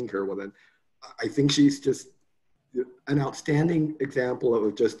ever seeing her, well then, I think she's just an outstanding example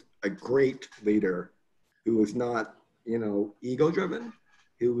of just a great leader who is not, ego-driven,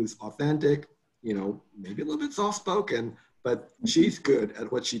 who is authentic, maybe a little bit soft-spoken, but she's good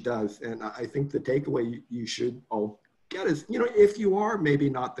at what she does. And I think the takeaway you should all get is, if you are maybe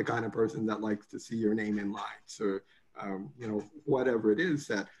not the kind of person that likes to see your name in lights or, whatever it is,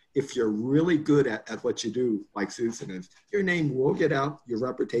 that if you're really good at what you do, like Susan is, your name will get out, your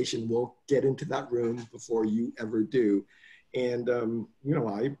reputation will get into that room before you ever do. And,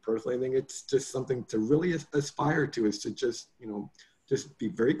 I personally think it's just something to really aspire to, is to just be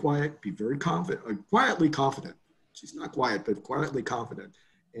very quiet, be very confident, quietly confident. She's not quiet, but quietly confident.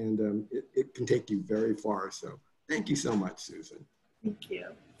 And it can take you very far. So thank you so much, Susan. Thank you.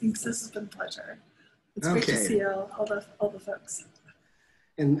 Thanks. This has been a pleasure. It's great to see all the folks.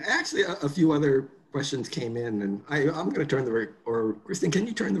 And actually, a few other questions came in, and I'm going to turn or Kristen, can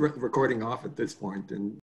you turn the recording off at this point? And